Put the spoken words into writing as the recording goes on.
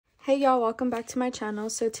Hey y'all, welcome back to my channel.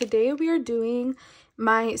 So today we are doing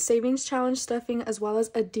my savings challenge stuffing as well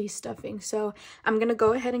as a de-stuffing. So I'm gonna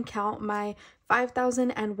go ahead and count my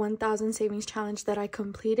 5,000 and 1,000 savings challenge that I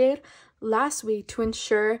completed last week to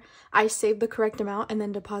ensure I save the correct amount and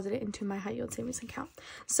then deposit it into my high yield savings account.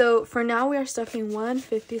 So for now we are stuffing 1,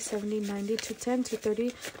 50, 70, 90, 210,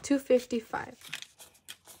 230, 255.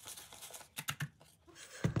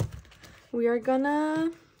 We're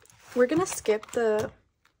gonna skip the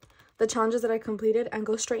challenges that I completed and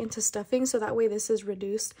go straight into stuffing, so that way this is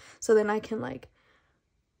reduced, so then I can like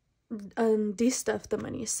de-stuff the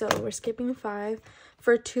money. So we're skipping 5.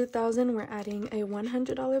 For 2,000 we're adding a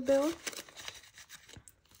 $100 bill,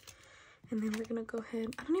 and then we're gonna go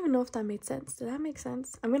ahead, I don't even know if that made sense. Did that make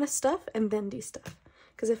sense? I'm gonna stuff and then de-stuff,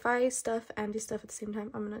 because if I stuff and de-stuff at the same time,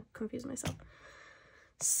 I'm gonna confuse myself.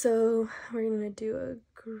 So we're gonna do a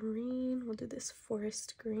green, we'll do this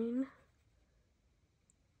forest green.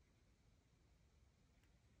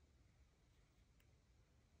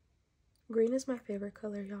 Green is my favorite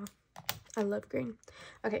color, y'all. I love green.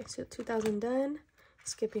 Okay, so 2,000 done.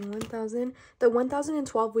 Skipping 1,000. The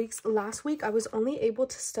 1,012 weeks, last week I was only able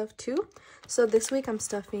to stuff 2. So this week I'm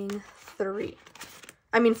stuffing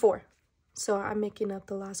 4. So I'm making up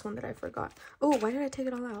the last one that I forgot. Oh, why did I take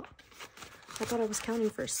it all out? I thought I was counting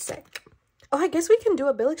for a sec. Oh, I guess we can do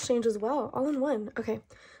a bill exchange as well, all in one. Okay,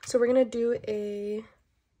 so we're gonna do a,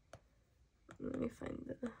 let me find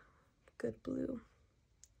the good blue.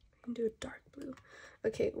 Do a dark blue.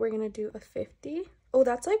 Okay, we're gonna do a 50. Oh,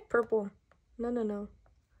 that's like purple. No.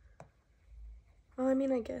 Oh, I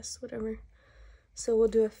mean, I guess whatever. So we'll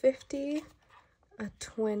do a 50, a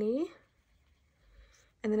 20,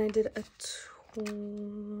 and then I did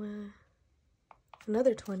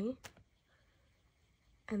another 20,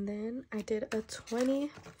 and then I did a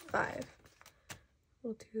 25.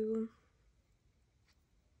 We'll do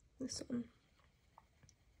this one.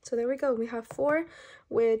 So there we go. We have 4,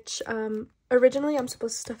 which originally I'm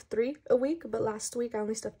supposed to stuff 3 a week, but last week I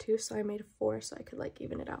only stuffed 2, so I made 4 so I could like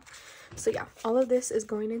even it out. So yeah, all of this is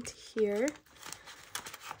going into here.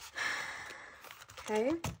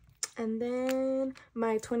 Okay, and then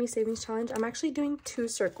my 20 savings challenge, I'm actually doing 2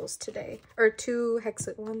 circles today, or 2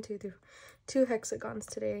 hexagons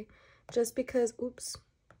today, just because, oops,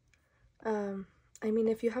 I mean,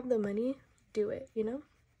 if you have the money, do it, you know?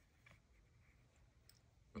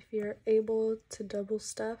 If you're able to double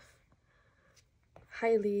stuff,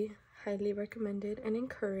 highly recommended and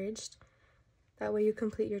encouraged. That way you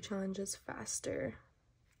complete your challenges faster.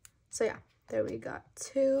 So yeah, there we got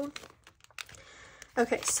 2.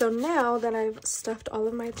 Okay, so now that I've stuffed all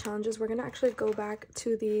of my challenges, we're gonna actually go back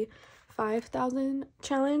to the 5,000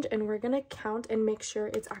 challenge, and we're gonna count and make sure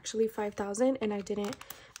it's actually 5,000 and I didn't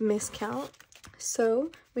miscount. So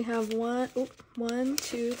we have 1,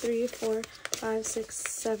 2, 3, 4, 5, 6,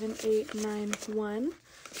 7, 8, 9, 1.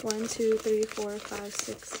 1, 2, 3, 4, 5,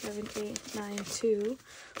 6, 7, 8, 9, 2.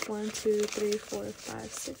 1, 2, 3, 4,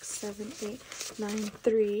 5, 6, 7, 8, 9,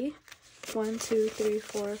 3. 1, 2, 3,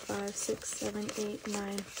 4, 5, 6, 7, 8,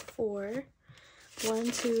 9, 4.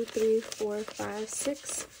 1, 2, 3, 4, 5,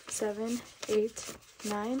 6, 7, 8,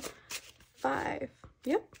 9, 5.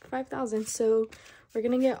 Yep, 5,000. So we're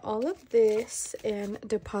gonna get all of this and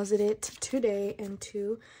deposit it today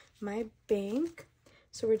into my bank.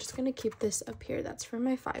 So we're just gonna keep this up here. That's for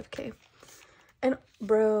my 5K. And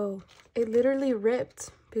bro, it literally ripped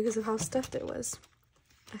because of how stuffed it was.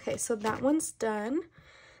 Okay, so that one's done.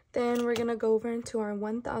 Then we're gonna go over into our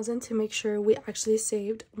 1,000 to make sure we actually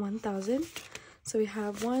saved 1,000. So we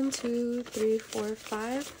have 1, 2, 3, 4,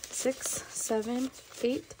 5, 6, 7,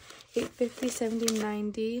 8, 8, 50, 70,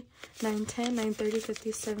 90, 9, 10, 9, 30,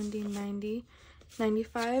 50, 70, 90,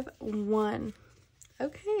 95, 1.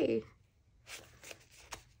 Okay.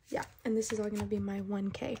 Yeah, and this is all gonna be my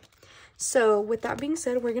 1K. So with that being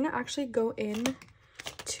said, we're gonna actually go in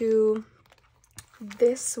to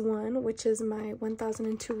this one, which is my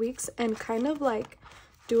 1,002 weeks, and kind of like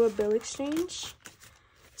do a bill exchange.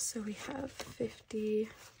 So we have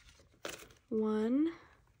 51,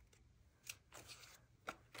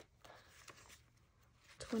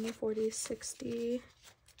 20, 40, 60,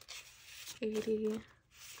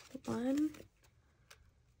 81.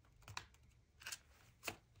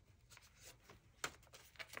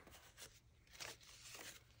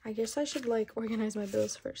 I guess I should like organize my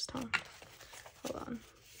bills first, huh? Hold on.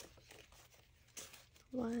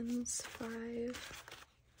 1s, 5,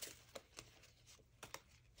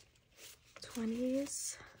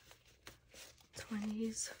 20s,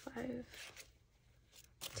 20s, 5,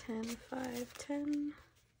 10, 5, 10,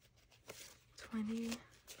 20,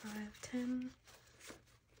 5, 10,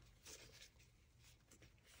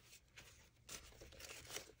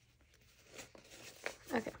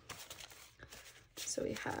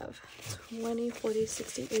 have 20, 40,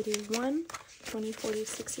 60, 81, 20, 40,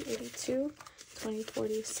 60, 82, 20,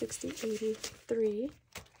 40, 60, 83.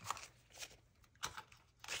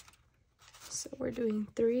 So we're doing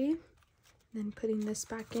 3, then putting this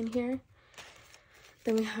back in here.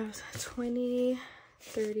 Then we have 20,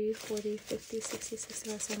 30, 40, 50, 60,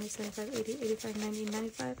 65, 70, 75, 80, 85, 90,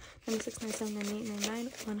 95, 96, 97, 98,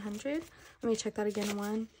 99, 100. Let me check that again.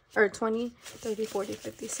 20, 30, 40,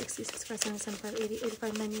 50, 60, 65, 70, 75, 80,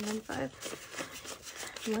 85, 90, 95,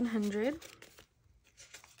 100.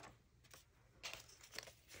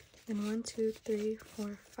 Then 1, 2, 3,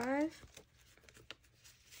 4, 5.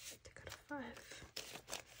 Take out a 5.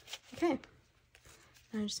 Okay.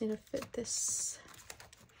 I just need to fit this.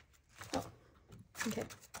 Oh, okay.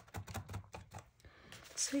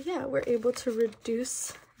 So yeah, we're able to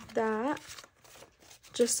reduce that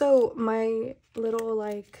just so my little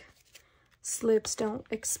like slips don't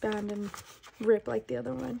expand and rip like the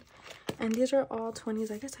other one. And these are all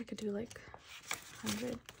 20s. I guess I could do like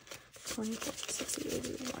 100, 20, 40, 60,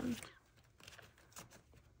 81.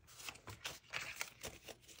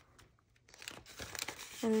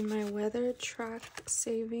 And then my weather track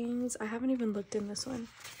savings. I haven't even looked in this one.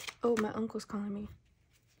 Oh, my uncle's calling me.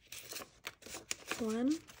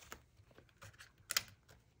 1.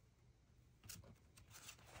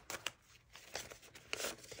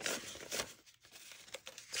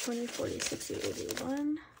 20, 40, 60,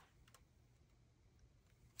 81.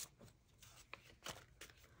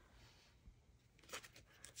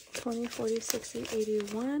 20, 40, 60,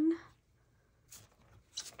 81.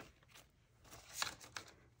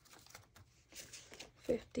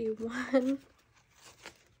 51.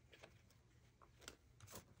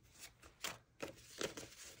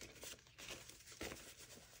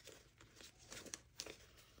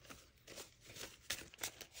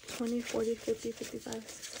 20, 40, 50, 55,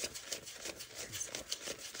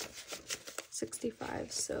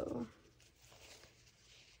 65, so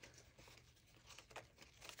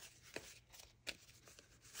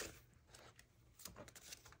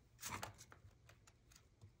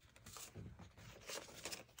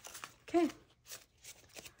okay.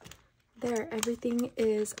 There, everything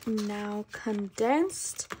is now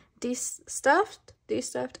condensed, destuffed,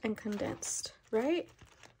 and condensed, right?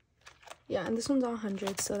 Yeah, and this one's all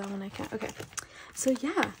 100, so that one I can't. Okay, so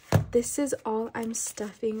yeah, this is all I'm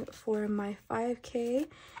stuffing for my 5K,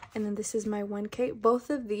 and then this is my 1K. Both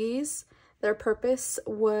of these, their purpose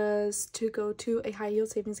was to go to a high yield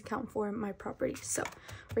savings account for my property. So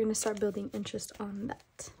we're gonna start building interest on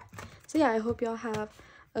that. So yeah, I hope y'all have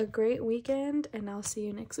a great weekend, and I'll see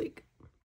you next week.